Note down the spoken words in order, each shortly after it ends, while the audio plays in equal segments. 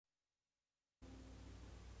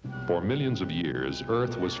For millions of years,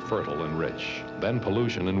 Earth was fertile and rich. Then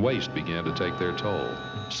pollution and waste began to take their toll.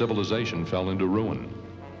 Civilization fell into ruin.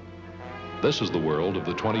 This is the world of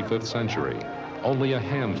the 25th century. Only a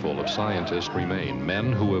handful of scientists remain,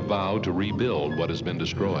 men who have vowed to rebuild what has been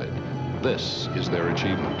destroyed. This is their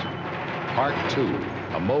achievement. Ark II,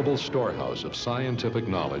 a mobile storehouse of scientific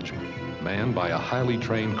knowledge, manned by a highly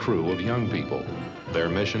trained crew of young people. Their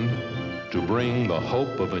mission, to bring the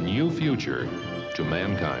hope of a new future to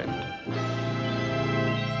mankind.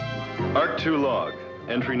 Ark II log,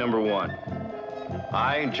 entry number 1.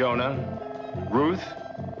 I, Jonah, Ruth,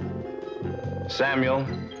 Samuel,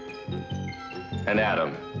 and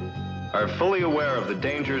Adam are fully aware of the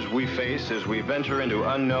dangers we face as we venture into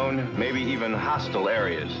unknown, maybe even hostile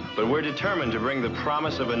areas. But we're determined to bring the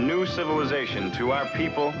promise of a new civilization to our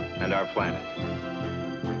people and our planet.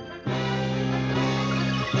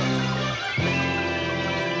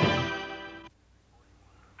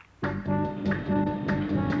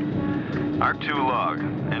 Ark II log,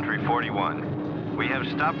 entry 41. We have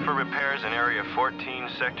stopped for repairs in Area 14,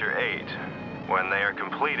 Sector 8. When they are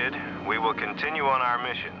completed, we will continue on our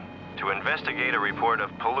mission to investigate a report of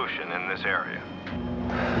pollution in this area.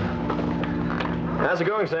 How's it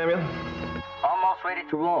going, Samuel? Almost ready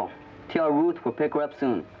to roll. Tell Ruth we'll pick her up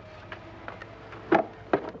soon.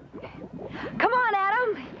 Come on,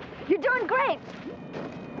 Adam. You're doing great.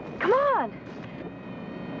 Come on.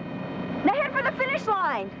 Now head for the finish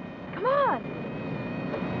line. Come on.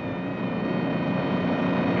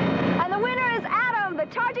 And the winner is Adam, the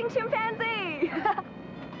charging chimpanzee.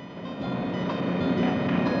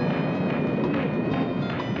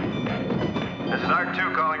 This is Ark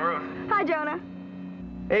II calling Ruth. Hi, Jonah.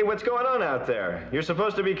 Hey, what's going on out there? You're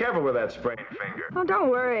supposed to be careful with that sprained finger. Oh, don't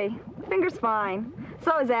worry. Finger's fine.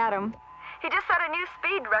 So is Adam. He just set a new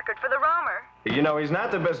speed record for the roamer. You know, he's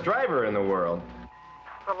not the best driver in the world.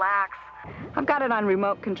 Relax. I've got it on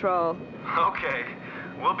remote control. Okay.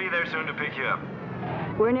 We'll be there soon to pick you up.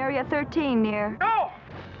 We're in Area 13 near... Go!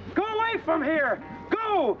 Go away from here!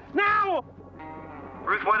 Go! Now!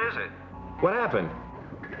 Ruth, what is it? What happened?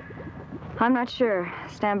 I'm not sure.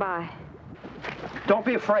 Stand by. Don't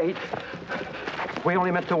be afraid. We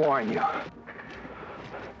only meant to warn you.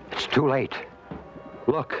 It's too late.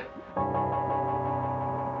 Look.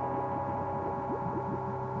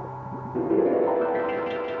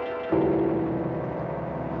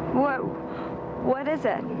 What is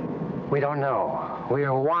it? We don't know. We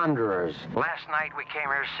are wanderers. Last night we came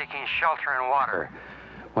here seeking shelter and water.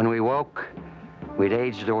 When we woke, we'd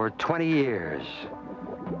aged over 20 years.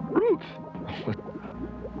 Ruth!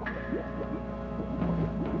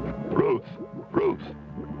 Ruth! Ruth!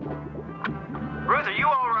 Ruth, are you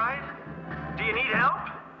all right? Do you need help?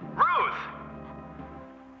 Ruth!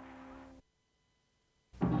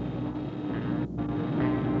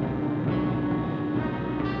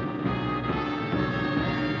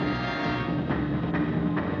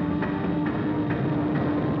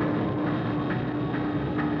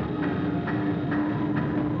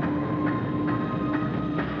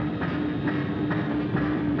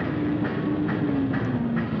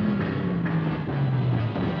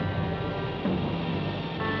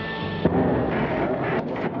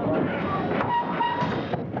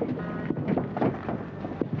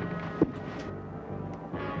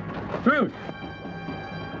 Ruth!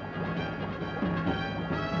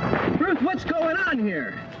 Ruth, what's going on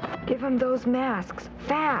here? Give him those masks.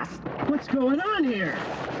 Fast. What's going on here?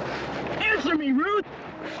 Answer me, Ruth!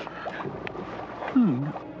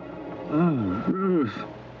 Ruth. Ruth.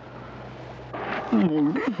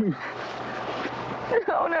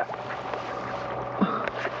 Oh, no.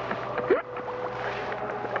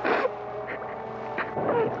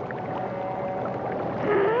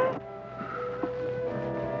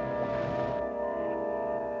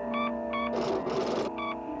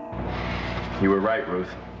 You were right, Ruth.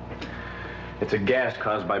 It's a gas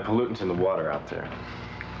caused by pollutants in the water out there.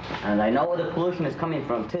 And I know where the pollution is coming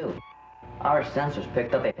from, too. Our sensors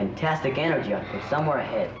picked up a fantastic energy output somewhere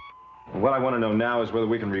ahead. What I want to know now is whether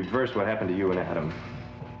we can reverse what happened to you and Adam.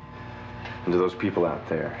 And to those people out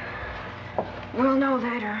there. We'll know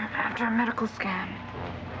later, after a medical scan.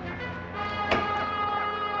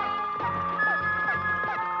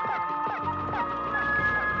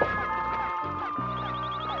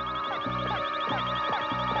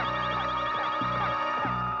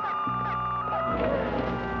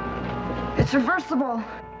 It's reversible.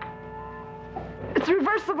 It's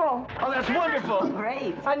reversible. Oh, that's wonderful.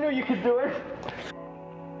 Great. I knew you could do it.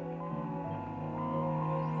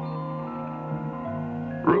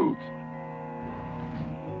 Ruth!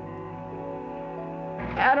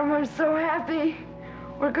 Adam, we're so happy.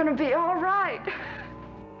 We're gonna be all right.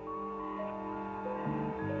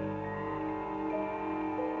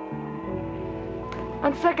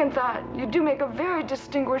 On second thought, you do make a very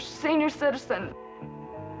distinguished senior citizen.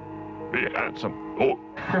 Be handsome. Oh.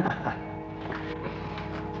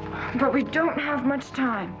 But we don't have much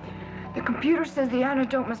time. The computer says the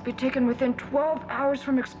antidote must be taken within 12 hours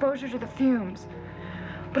from exposure to the fumes.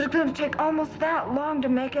 But it's going to take almost that long to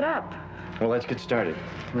make it up. Well, let's get started.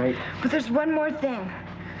 Right. But there's one more thing.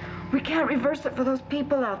 We can't reverse it for those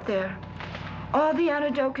people out there. All the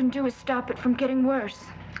antidote can do is stop it from getting worse.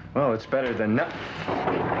 Well, it's better than nothing.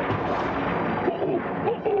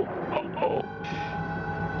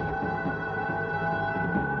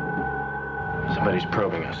 Somebody's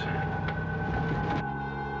probing us.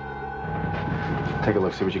 Take a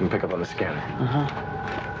look, see what you can pick up on the scanner. Uh-huh.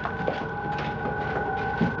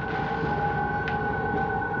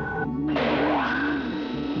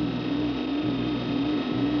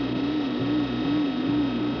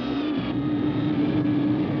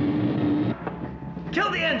 Kill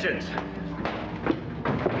the engines!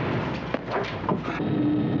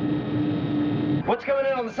 What's coming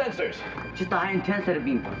in on the sensors? Just a high intensity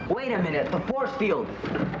beam. Wait a minute, the force field.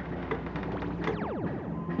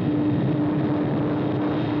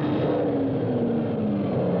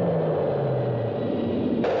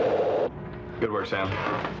 Good work, Sam.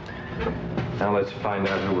 Now let's find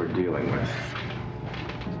out who we're dealing with.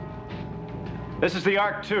 This is the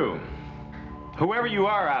Ark II. Whoever you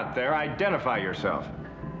are out there, identify yourself.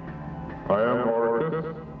 I am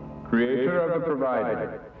Orkus, creator of the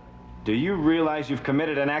provider. Do you realize you've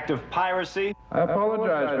committed an act of piracy? I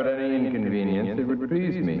apologize for any inconvenience. It would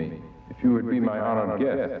please me if you would be my honored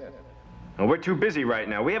guest. Well, we're too busy right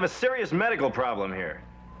now. We have a serious medical problem here.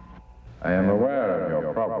 I am aware of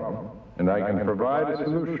your problem, and I can provide a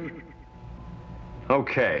solution.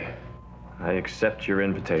 Okay. I accept your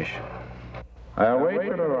invitation. I await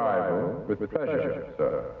your arrival with pleasure,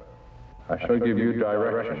 sir. I shall give you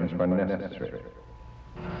directions when necessary.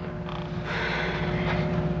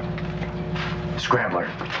 Scrambler.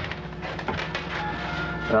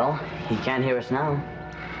 Well, he can't hear us now.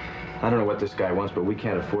 I don't know what this guy wants, but we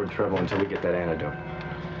can't afford trouble until we get that antidote.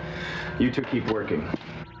 You two keep working.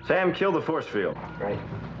 Sam, kill the force field. Right.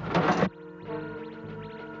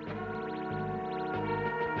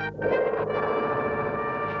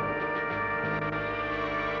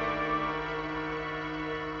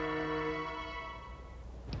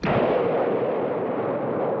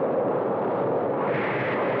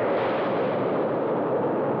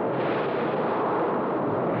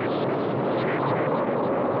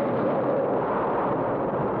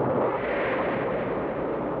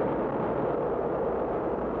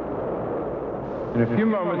 In a few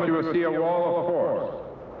moments, you will see a wall of force.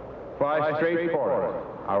 Fly straight for it.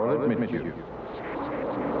 I will admit you.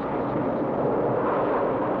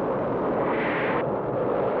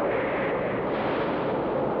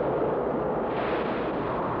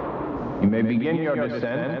 You may begin your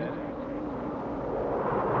descent.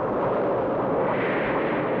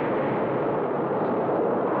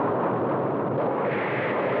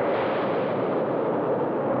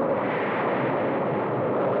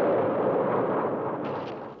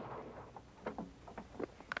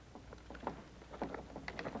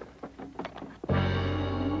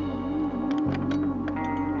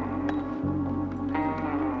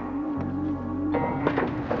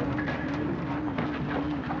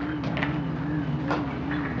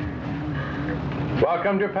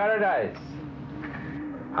 Welcome to paradise.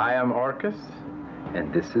 I am Orkus,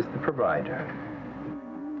 and this is the provider.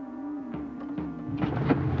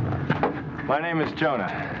 My name is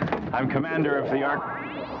Jonah. I'm commander of the Ark.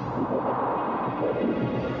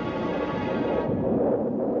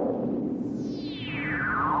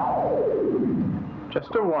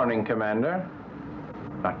 Just a warning, Commander.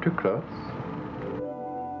 Not too close.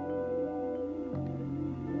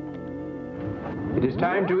 It is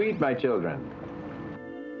time to eat, my children.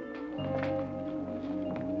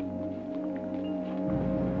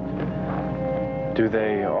 Do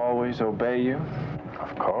they always obey you?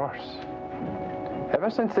 Of course.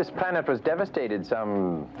 Ever since this planet was devastated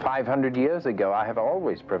some 500 years ago, I have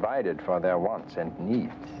always provided for their wants and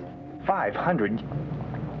needs. 500?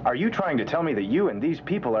 Are you trying to tell me that you and these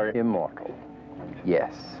people are Immortal.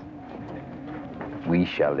 Yes. We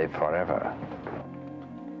shall live forever.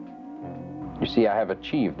 You see, I have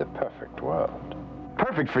achieved the perfect world.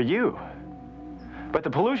 perfect for you? But the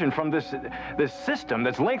pollution from this system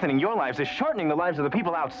that's lengthening your lives is shortening the lives of the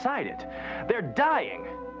people outside it. They're dying.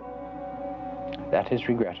 That is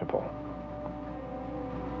regrettable.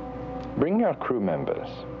 Bring your crew members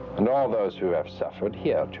and all those who have suffered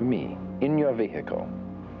here to me in your vehicle,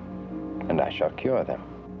 and I shall cure them.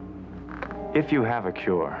 If you have a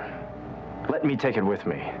cure, let me take it with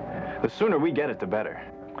me. The sooner we get it, the better.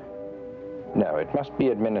 No, it must be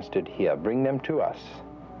administered here. Bring them to us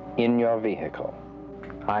in your vehicle.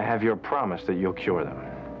 I have your promise that you'll cure them.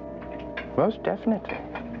 Most definitely.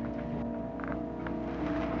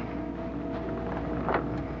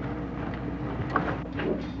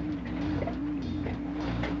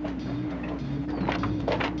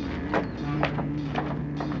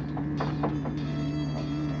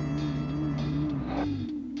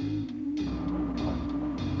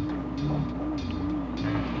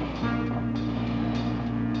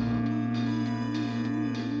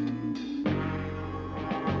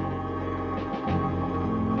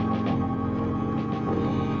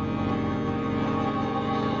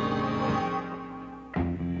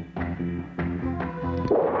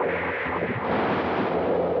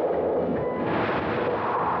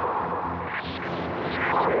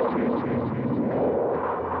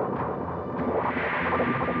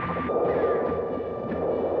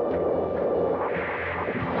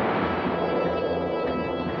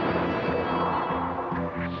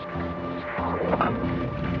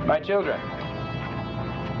 My children,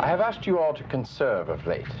 I have asked you all to conserve of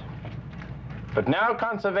late. But now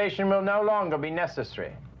conservation will no longer be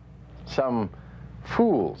necessary. Some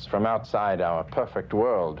fools from outside our perfect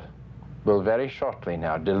world will very shortly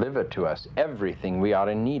now deliver to us everything we are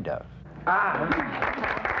in need of.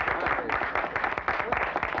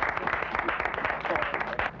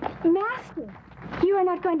 Master, you are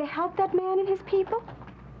not going to help that man and his people?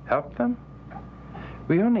 Help them?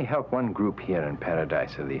 We only help one group here in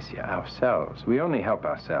Paradise, Alicia, ourselves. We only help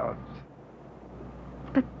ourselves.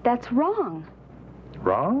 But that's wrong.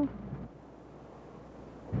 Wrong?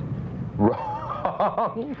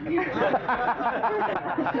 Wrong?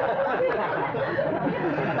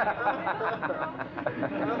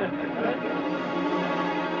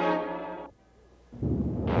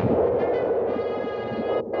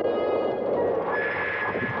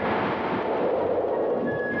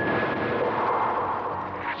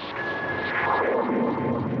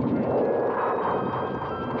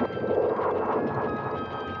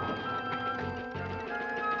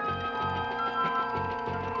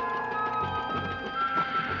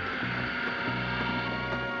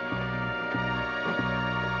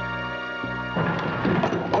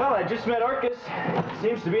 I just met Orkus.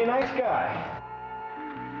 Seems to be a nice guy.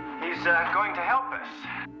 He's going to help us.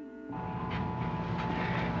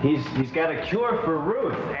 He's got a cure for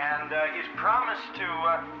Ruth, and he's promised to.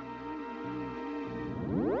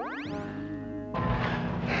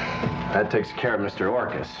 That takes care of Mr.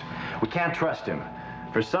 Orkus. We can't trust him.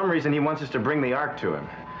 For some reason, he wants us to bring the Ark to him.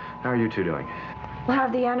 How are you two doing? We'll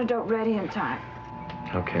have the antidote ready in time.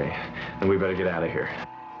 Okay, then we better get out of here.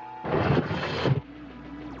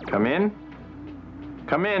 Come in.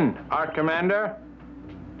 Come in, Art Commander.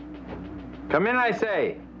 Come in, I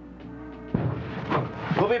say.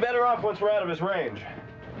 We'll be better off once we're out of his range.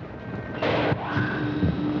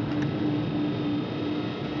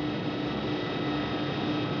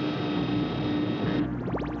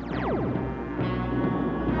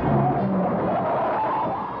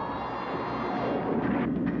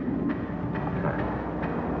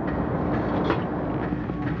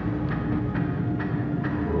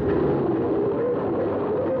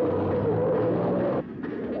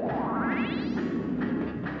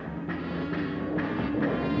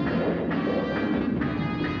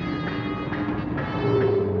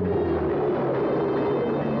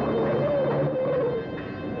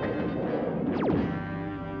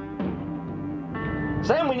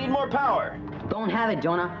 Sam, we need more power. Don't have it,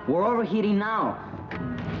 Jonah. We're overheating now.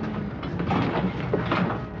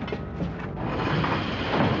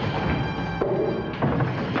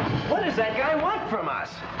 What does that guy want from us?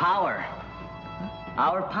 Power.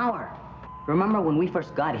 Our power. Remember when we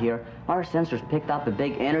first got here, our sensors picked up a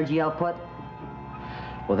big energy output?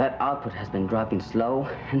 Well, that output has been dropping slow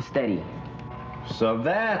and steady. So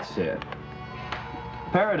that's it.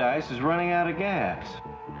 Paradise is running out of gas.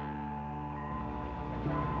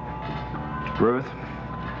 Ruth,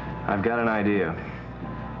 I've got an idea,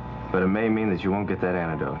 but it may mean that you won't get that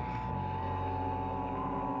antidote.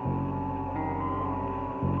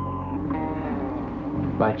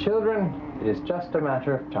 My children, it is just a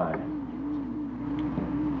matter of time.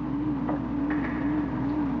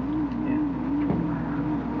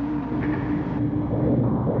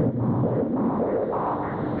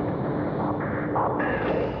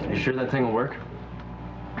 You sure that thing will work?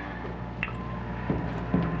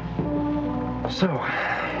 So,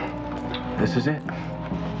 this is it.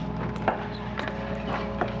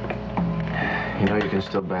 You know you can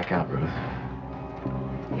still back out, Ruth.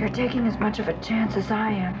 You're taking as much of a chance as I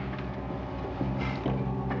am.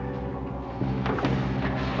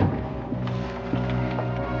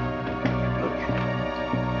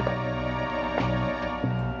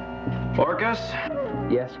 Orkus?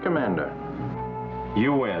 Yes, Commander.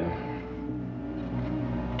 You win.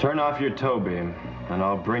 Turn off your tow beam, and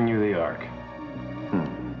I'll bring you the Ark.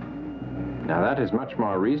 Now that is much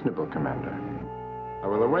more reasonable, Commander. I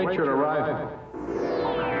will await your arrival.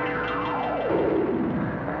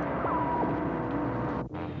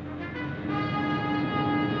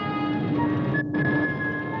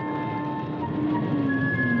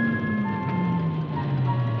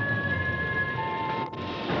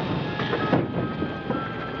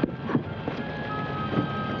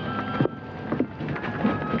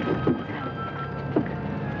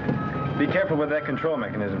 Be careful with that control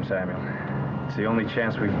mechanism, Samuel. It's the only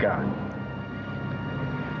chance we've got.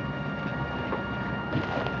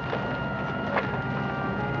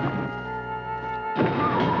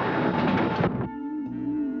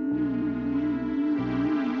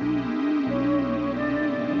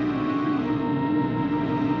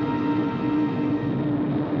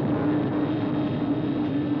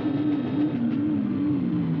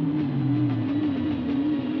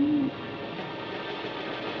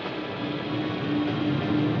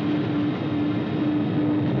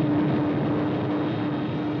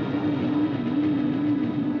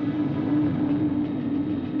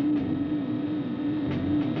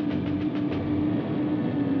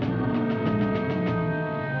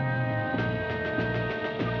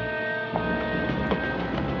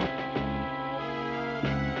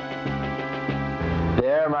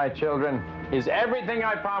 There, my children, is everything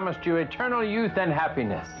I promised you, eternal youth and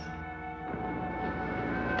happiness.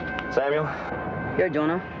 Samuel, Here,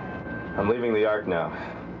 Jonah. I'm leaving the Ark now.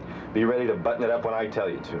 Be ready to button it up when I tell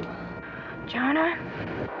you to. Jonah,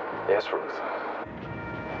 Yes, Ruth.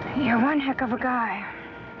 you're one heck of a guy.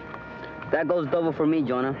 That goes double for me,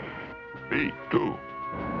 Jonah. Me too.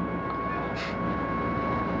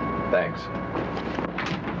 Thanks.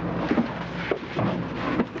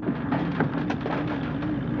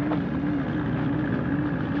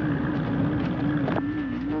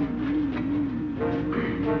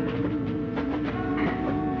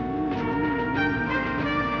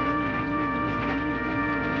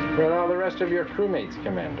 Where are all the rest of your crewmates,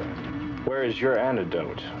 Commander? Where is your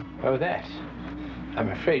antidote? Oh, that. I'm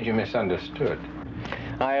afraid you misunderstood.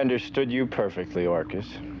 I understood you perfectly, Orkus.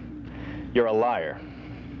 You're a liar.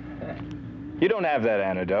 You don't have that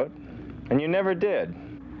antidote, and you never did.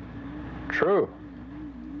 True.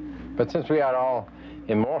 But since we are all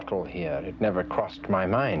immortal here, it never crossed my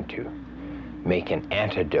mind to make an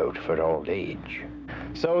antidote for old age.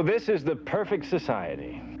 So this is the perfect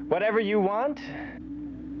society. Whatever you want,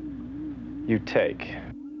 you take.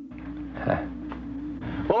 Huh.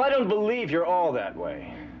 Well, I don't believe you're all that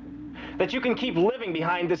way. That you can keep living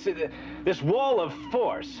behind this wall of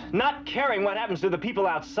force, not caring what happens to the people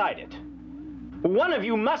outside it. One of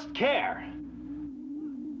you must care.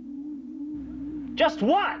 Just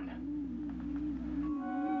one.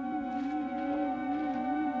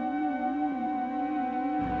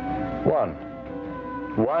 One.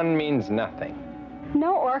 One means nothing.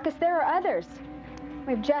 No, Orkus, there are others.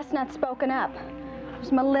 We've just not spoken up.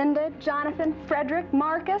 There's Melinda, Jonathan, Frederick,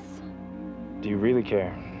 Marcus. Do you really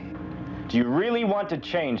care? Do you really want to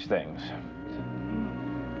change things?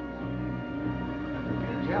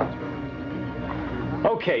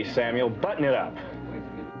 Okay, Samuel, button it up.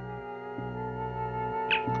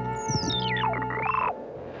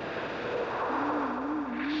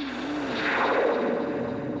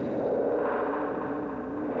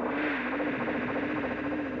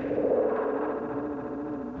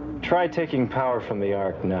 Try taking power from the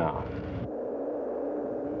Ark now.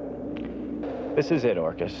 This is it,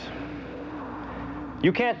 Orkus.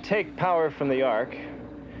 You can't take power from the Ark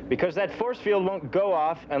because that force field won't go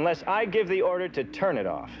off unless I give the order to turn it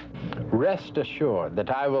off. Rest assured that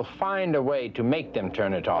I will find a way to make them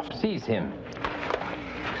turn it off. Seize him.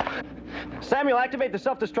 Samuel, activate the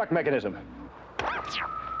self-destruct mechanism.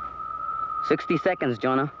 60 seconds,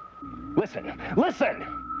 Jonah. Listen, listen!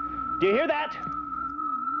 Do you hear that?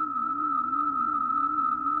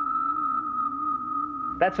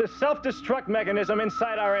 That's the self-destruct mechanism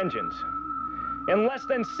inside our engines. In less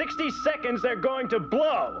than 60 seconds, they're going to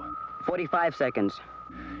blow. 45 seconds.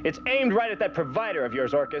 It's aimed right at that provider of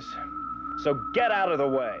yours, Orkus. So get out of the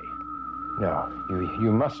way. No,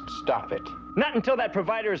 you must stop it. Not until that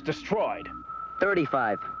provider is destroyed.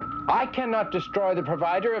 35. I cannot destroy the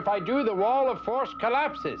provider. If I do, the wall of force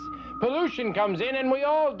collapses. Pollution comes in and we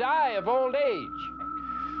all die of old age.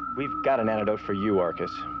 We've got an antidote for you,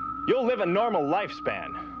 Orkus. You'll live a normal lifespan.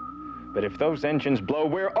 But if those engines blow,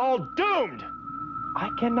 we're all doomed! I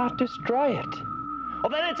cannot destroy it. Well,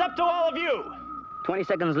 then it's up to all of you! 20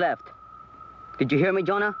 seconds left. Did you hear me,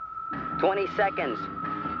 Jonah? 20 seconds.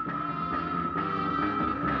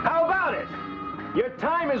 Your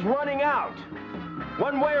time is running out.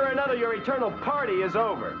 One way or another, your eternal party is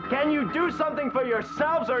over. Can you do something for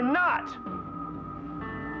yourselves or not?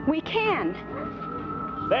 We can.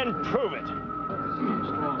 Then prove it.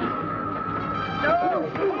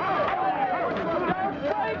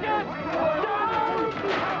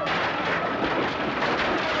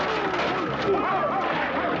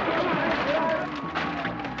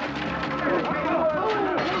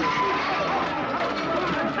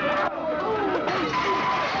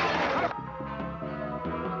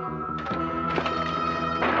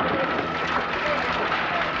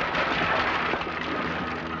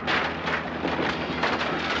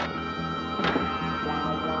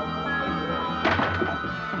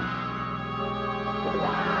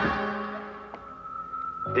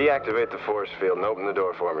 Deactivate the force field and open the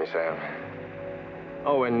door for me, Sam.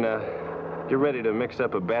 Oh, and you're ready to mix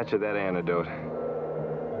up a batch of that antidote.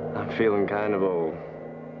 I'm feeling kind of old.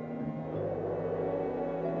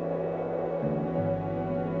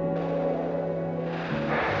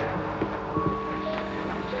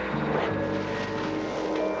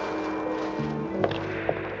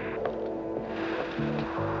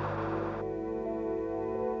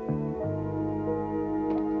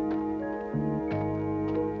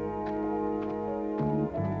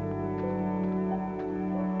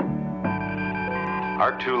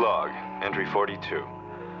 Ark II log, entry 42.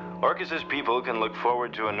 Orkus's people can look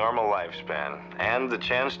forward to a normal lifespan and the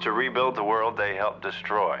chance to rebuild the world they helped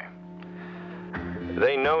destroy.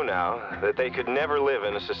 They know now that they could never live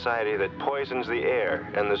in a society that poisons the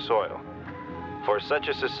air and the soil, for such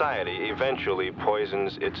a society eventually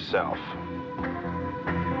poisons itself.